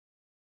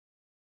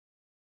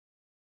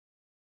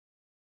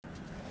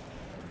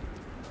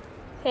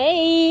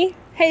Hey.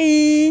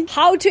 Hey.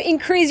 How to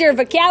increase your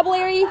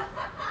vocabulary?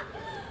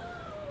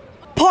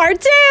 Part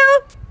 2.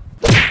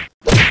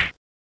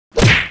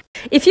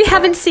 If you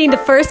haven't seen the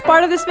first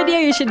part of this video,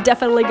 you should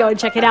definitely go and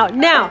check it out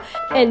now.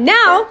 And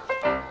now,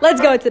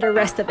 let's go to the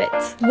rest of it.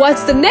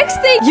 What's the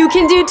next thing you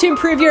can do to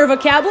improve your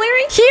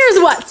vocabulary? Here's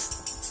what.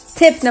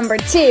 Tip number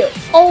 2.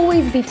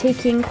 Always be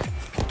taking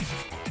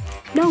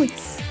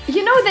notes.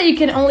 You know that you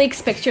can only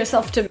expect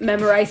yourself to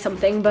memorize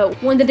something, but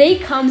when the day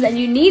comes and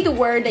you need the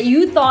word that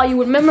you thought you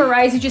would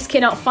memorize, you just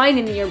cannot find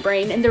it in your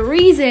brain. And the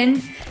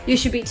reason you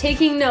should be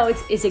taking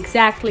notes is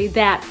exactly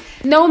that.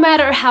 No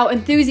matter how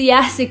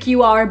enthusiastic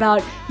you are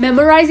about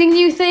memorizing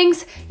new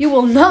things, you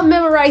will not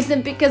memorize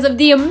them because of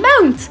the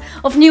amount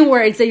of new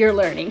words that you're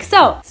learning.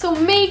 So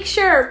make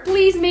sure,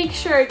 please make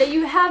sure that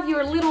you have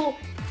your little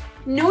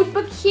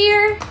notebook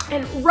here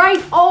and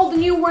write all the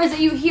new words that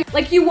you hear.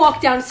 Like you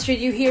walk down the street,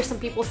 you hear some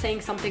people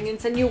saying something and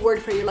it's a new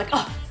word for you. Like,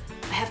 oh,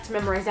 I have to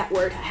memorize that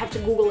word. I have to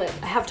Google it.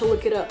 I have to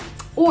look it up.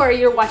 Or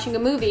you're watching a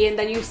movie and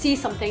then you see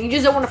something. You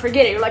just don't want to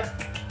forget it. You're like,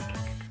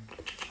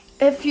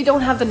 if you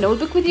don't have the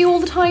notebook with you all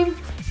the time,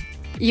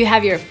 you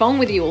have your phone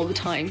with you all the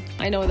time.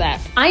 I know that.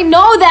 I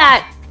know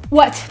that.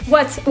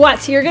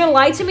 What? You're gonna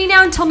lie to me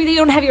now and tell me that you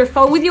don't have your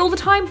phone with you all the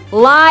time?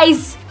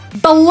 Lies.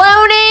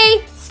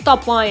 Baloney.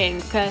 Stop lying,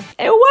 okay?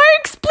 It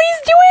works,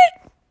 please do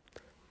it.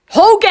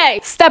 Okay,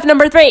 step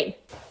number 3.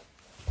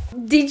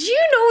 Did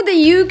you know that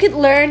you could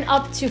learn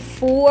up to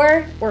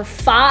 4 or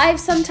 5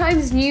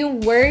 sometimes new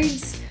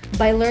words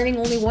by learning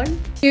only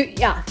one?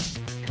 Yeah,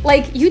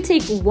 like you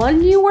take one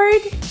new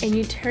word and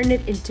you turn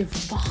it into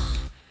 5.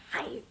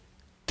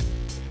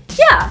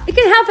 Yeah, it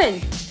can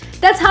happen.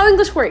 That's how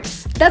English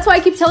works. That's why I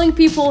keep telling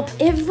people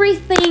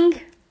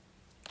everything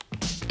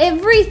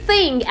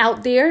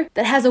out there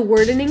that has a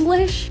word in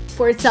English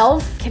for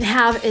itself can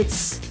have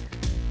its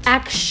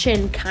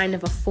action kind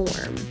of a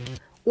form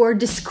or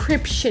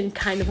description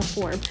kind of a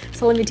form.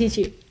 So let me teach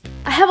you.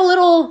 I have a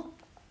little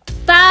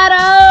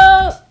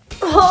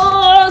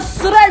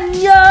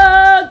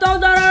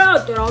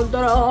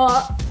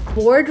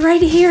board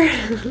right here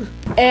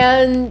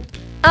and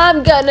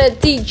I'm gonna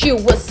teach you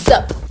what's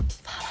up.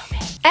 Follow me.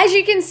 As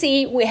you can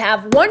see, we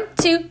have 1,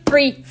 2,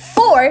 3,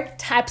 4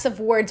 types of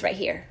words right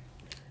here.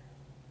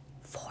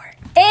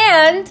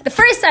 And the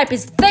first type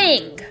is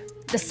thing,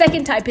 the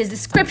second type is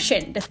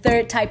description, the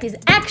third type is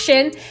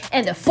action,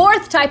 and the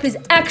fourth type is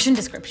action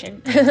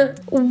description.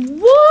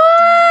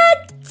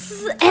 What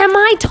am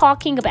I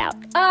talking about?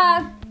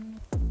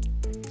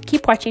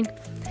 Keep watching.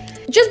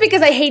 Just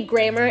because I hate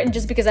grammar and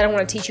just because I don't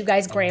want to teach you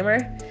guys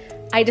grammar,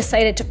 I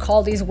decided to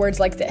call these words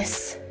like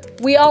this.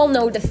 We all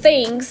know the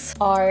things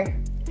are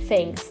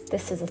things.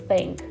 This is a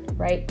thing,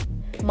 right?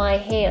 My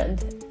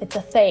hand, it's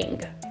a thing,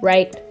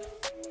 right?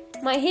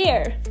 My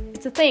hair,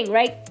 it's a thing,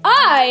 right?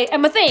 I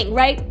am a thing,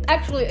 right?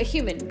 Actually a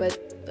human, but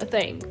a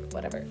thing,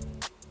 whatever.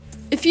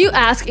 If you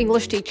ask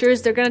English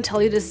teachers, they're gonna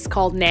tell you this is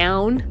called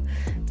noun,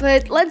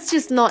 but let's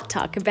just not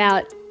talk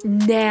about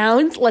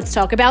nouns, let's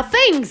talk about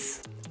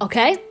things,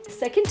 okay?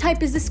 Second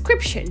type is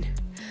description.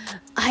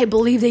 I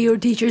believe that your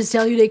teachers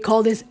tell you they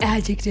call this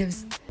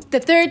adjectives. The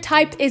third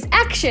type is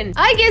action.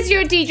 I guess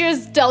your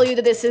teachers tell you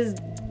that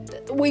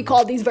we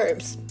call these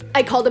verbs.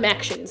 I call them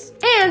actions.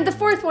 And the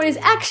fourth one is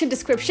action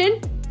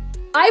description.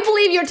 I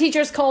believe your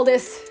teachers call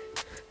this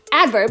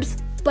adverbs,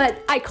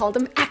 but I call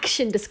them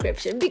action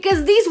description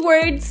because these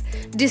words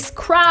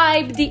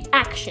describe the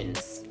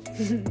actions.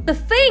 The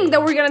thing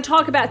that we're gonna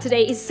talk about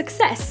today is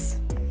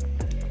success.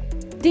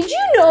 Did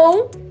you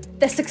know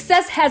that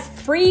success has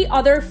 3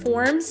 other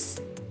forms?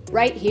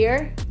 Right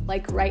here,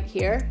 like right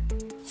here.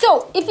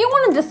 So if you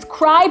want to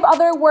describe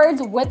other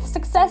words with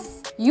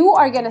success, you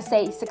are gonna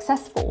say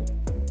successful.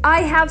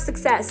 I have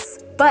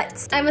success,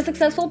 but I'm a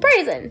successful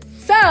person.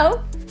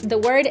 So the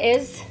word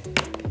is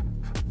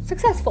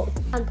successful.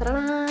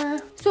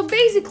 So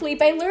basically,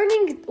 by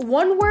learning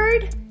one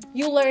word,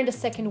 you learn the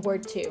second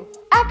word too.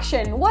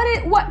 Action.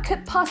 What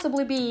could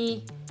possibly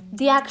be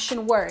the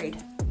action word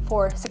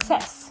for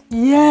success?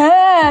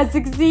 Yeah,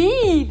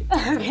 succeed.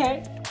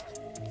 Okay.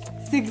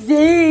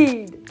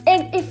 Succeed.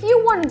 And if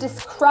you want to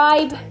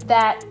describe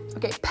that,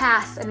 okay,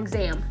 pass an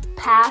exam.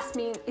 Pass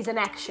is an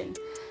action.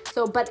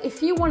 So, but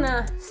if you want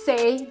to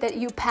say that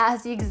you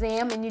passed the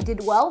exam and you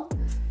did well,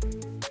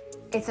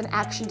 it's an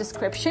action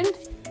description.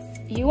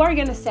 You are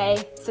gonna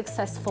say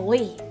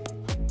successfully.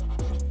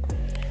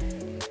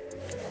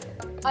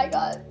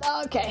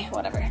 Okay,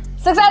 whatever.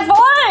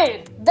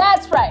 Successfully!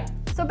 That's right.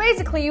 So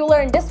basically you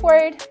learned this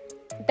word.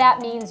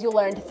 That means you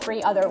learned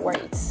 3 other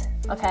words,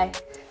 okay?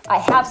 I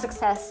have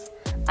success,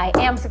 I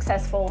am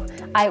successful,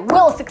 I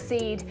will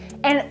succeed,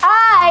 and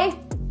I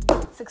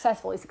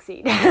successfully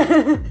succeed.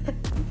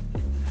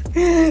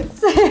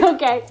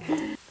 Okay.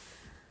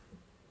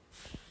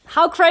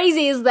 How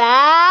crazy is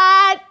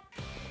that?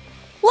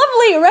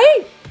 Lovely,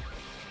 right?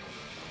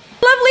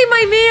 Lovely,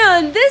 my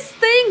man. This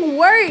thing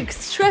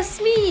works.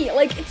 Trust me.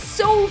 Like, it's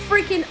so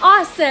freaking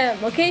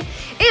awesome, okay?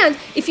 And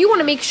if you want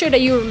to make sure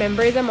that you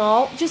remember them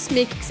all, just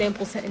make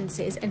example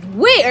sentences. And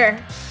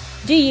where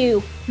do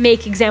you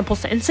make example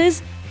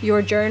sentences?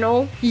 your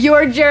journal,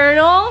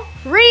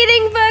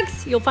 reading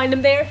books, you'll find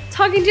them there,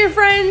 talking to your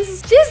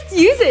friends, just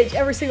usage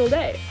every single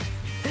day.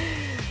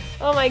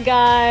 Oh my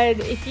God,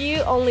 if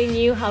you only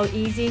knew how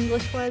easy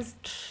English was,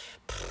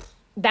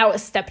 that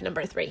was step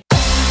number 3.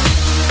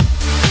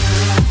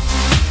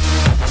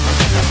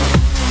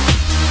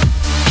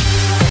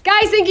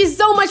 Guys, thank you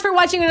so much for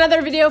watching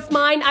another video of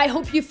mine. I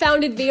hope you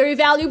found it very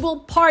valuable.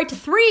 Part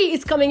 3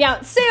 is coming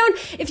out soon.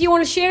 If you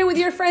want to share it with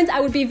your friends, I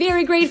would be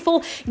very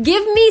grateful.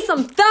 Give me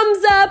some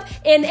thumbs up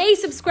and a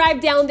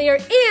subscribe down there.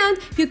 And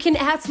you can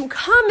add some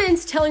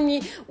comments telling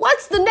me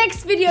what's the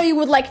next video you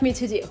would like me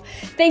to do.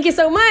 Thank you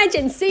so much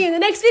and see you in the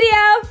next video.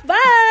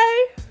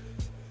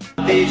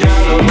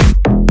 Bye!